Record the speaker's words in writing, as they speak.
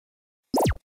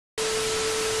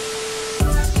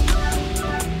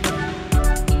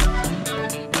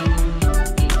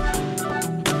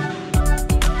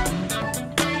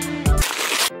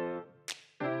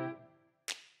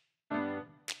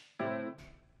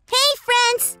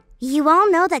You all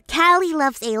know that Callie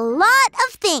loves a lot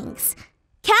of things.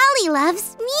 Callie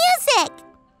loves music.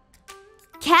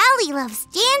 Callie loves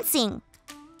dancing.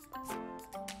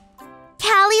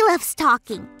 Callie loves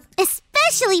talking,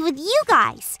 especially with you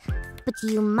guys. But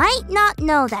you might not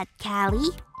know that Callie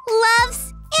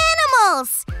loves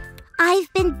animals.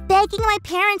 I've been begging my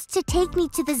parents to take me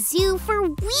to the zoo for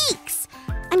weeks.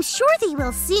 I'm sure they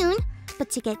will soon.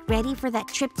 But to get ready for that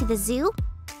trip to the zoo,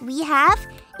 we have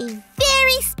a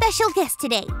very special guest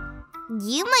today.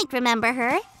 You might remember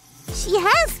her. She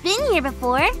has been here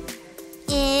before.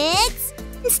 It's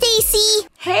Stacy.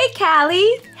 Hey,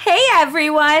 Callie. Hey,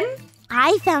 everyone.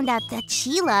 I found out that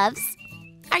she loves...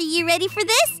 Are you ready for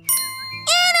this?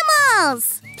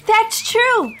 Animals! That's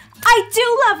true. I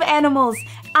do love animals.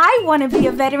 I want to be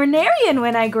a veterinarian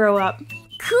when I grow up.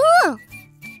 Cool.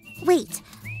 Wait,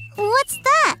 what's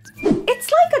that?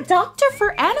 It's like a doctor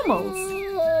for animals.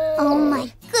 Oh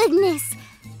my goodness.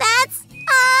 That's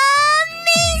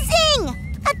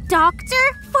amazing! A doctor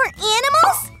for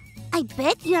animals? I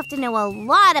bet you have to know a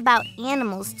lot about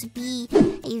animals to be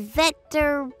a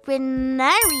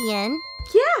veterinarian.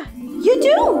 Yeah, you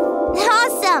do.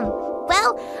 Awesome!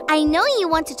 Well, I know you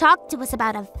want to talk to us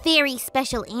about a very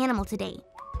special animal today.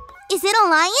 Is it a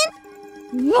lion?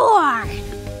 Roar!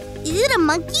 Is it a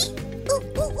monkey? Ooh,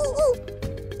 ooh, ooh, ooh.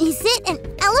 Is it an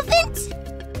elephant?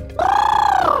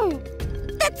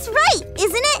 That's right,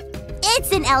 isn't it?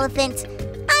 It's an elephant.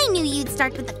 I knew you'd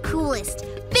start with the coolest,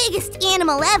 biggest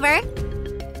animal ever.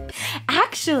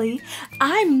 Actually,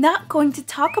 I'm not going to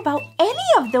talk about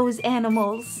any of those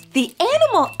animals. The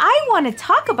animal I want to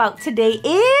talk about today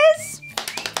is...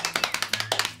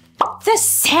 the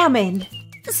salmon.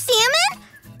 The salmon?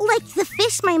 Like the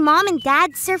fish my mom and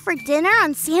dad serve for dinner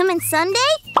on Salmon Sunday?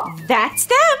 That's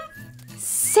them.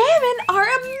 Salmon are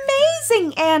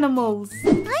amazing animals.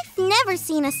 I've never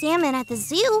seen a salmon at the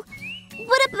zoo.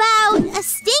 What about a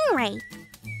stingray?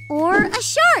 Or a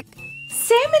shark?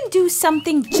 Salmon do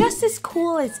something just as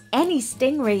cool as any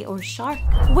stingray or shark.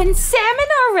 When salmon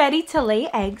are ready to lay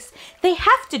eggs, they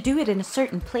have to do it in a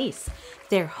certain place.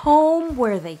 Their home,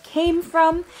 where they came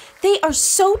from. They are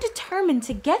so determined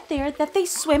to get there that they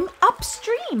swim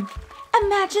upstream.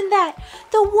 Imagine that.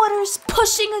 The water's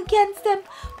pushing against them,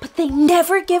 but they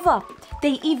never give up.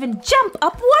 They even jump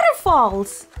up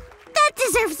waterfalls. That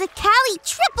deserves a Callie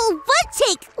triple butt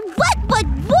take. What?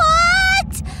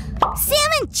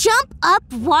 Salmon jump up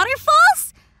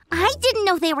waterfalls? I didn't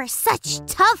know they were such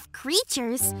tough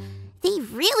creatures. They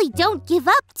really don't give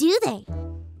up, do they?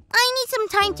 I need some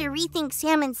time to rethink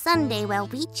Salmon Sunday while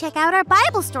we check out our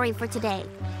Bible story for today.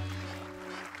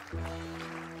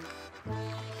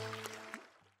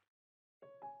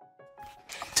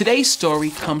 Today's story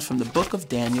comes from the book of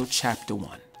Daniel, chapter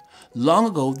 1. Long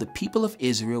ago, the people of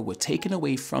Israel were taken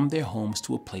away from their homes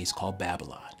to a place called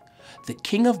Babylon. The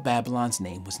king of Babylon's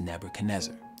name was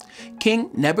Nebuchadnezzar. King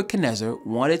Nebuchadnezzar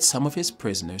wanted some of his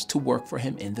prisoners to work for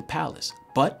him in the palace,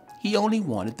 but he only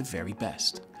wanted the very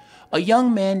best. A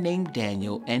young man named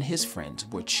Daniel and his friends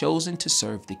were chosen to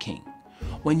serve the king.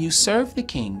 When you served the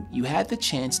king, you had the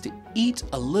chance to eat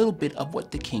a little bit of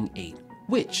what the king ate,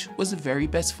 which was the very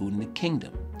best food in the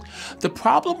kingdom. The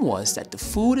problem was that the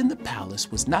food in the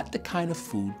palace was not the kind of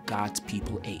food God's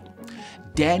people ate.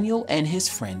 Daniel and his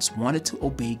friends wanted to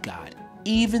obey God,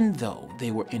 even though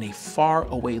they were in a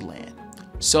faraway land.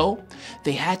 So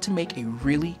they had to make a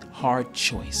really hard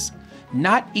choice.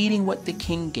 Not eating what the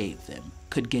king gave them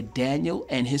could get Daniel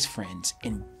and his friends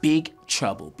in big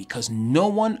trouble because no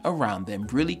one around them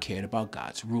really cared about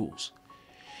God's rules.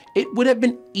 It would have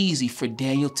been easy for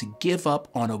Daniel to give up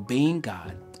on obeying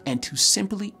God and to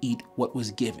simply eat what was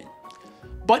given.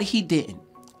 But he didn't.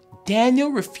 Daniel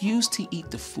refused to eat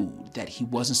the food that he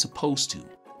wasn't supposed to.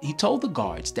 He told the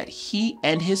guards that he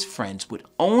and his friends would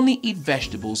only eat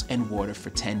vegetables and water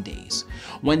for 10 days.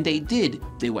 When they did,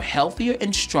 they were healthier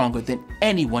and stronger than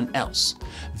anyone else.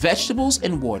 Vegetables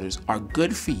and waters are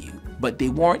good for you, but they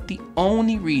weren't the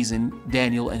only reason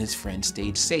Daniel and his friends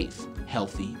stayed safe,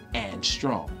 healthy, and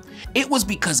strong. It was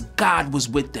because God was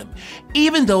with them.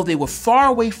 Even though they were far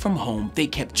away from home, they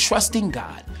kept trusting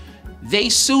God. They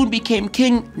soon became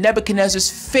King Nebuchadnezzar's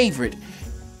favorite,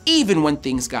 even when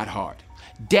things got hard.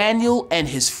 Daniel and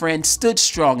his friends stood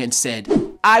strong and said,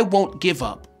 "I won't give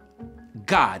up.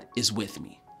 God is with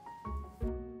me."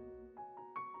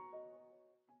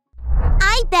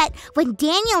 I bet when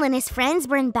Daniel and his friends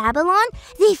were in Babylon,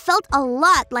 they felt a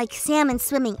lot like salmon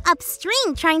swimming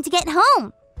upstream trying to get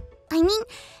home. I mean,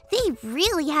 they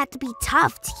really had to be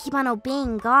tough to keep on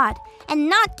obeying God and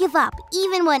not give up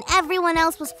even when everyone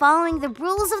else was following the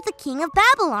rules of the king of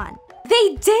Babylon.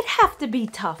 They did have to be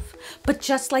tough, but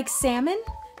just like salmon,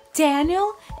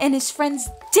 Daniel and his friends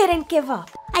didn't give up.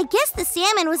 I guess the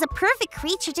salmon was a perfect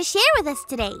creature to share with us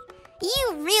today.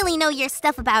 You really know your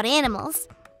stuff about animals.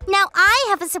 Now I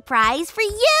have a surprise for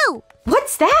you.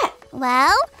 What's that?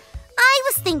 Well, I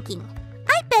was thinking,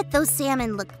 I bet those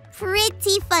salmon look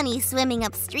pretty funny swimming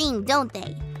upstream, don't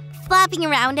they? Flopping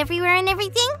around everywhere and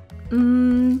everything?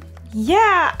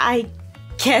 Yeah, I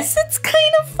guess it's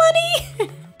kind of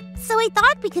funny. So I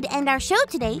thought we could end our show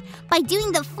today by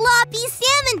doing the floppy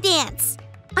salmon dance.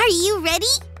 Are you ready?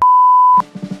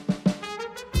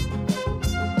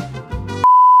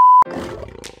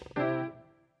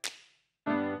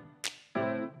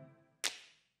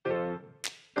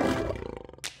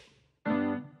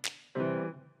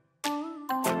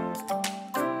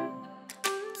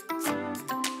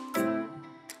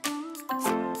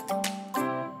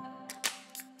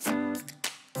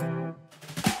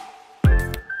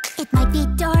 It might be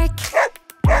dark.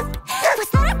 Was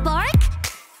that a bark?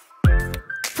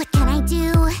 What can I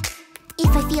do?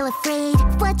 If I feel afraid,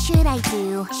 what should I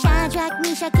do? Shadrach,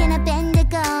 Meshach, and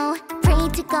Abednego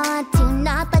prayed to God to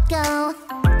not let go.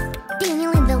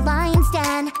 Daniel in the lion's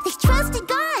den, they trusted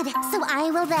God, so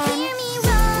I will then hear me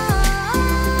roar.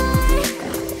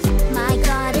 My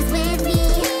God is with me.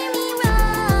 Hear me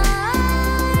roar.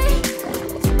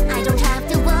 I don't have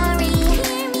to worry.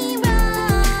 Hear me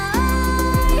roar.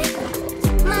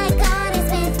 My God is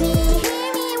with me.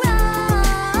 Hear me roar.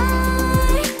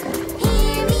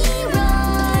 Hear me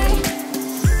roar.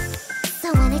 So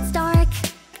when it's dark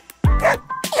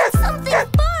and something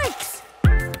barks,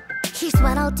 here's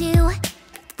what I'll do.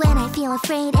 When I feel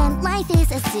afraid and life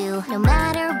is a zoo, no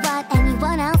matter what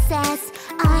anyone else says,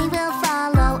 I will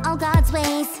follow all God's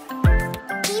ways.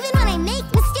 Even when I make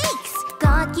mistakes,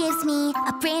 God gives me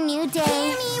a brand new day.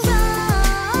 Hear me roar.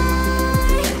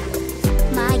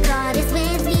 My God is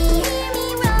with me. Hear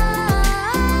me roar.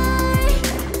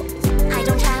 I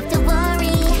don't have to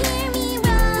worry. Hear me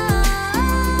roar.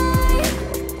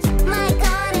 My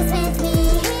God is with me.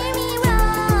 Hear me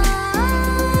roar.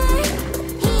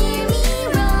 Hear me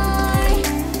roar.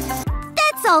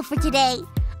 That's all for today.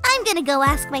 I'm gonna go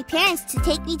ask my parents to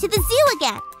take me to the zoo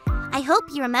again. I hope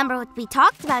you remember what we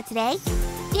talked about today.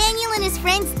 Daniel and his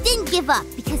friends didn't give up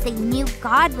because they knew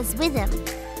God was with him.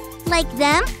 Like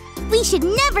them, we should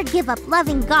never give up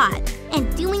loving God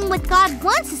and doing what God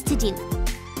wants us to do.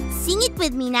 Sing it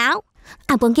with me now.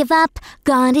 I won't give up.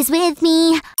 God is with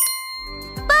me.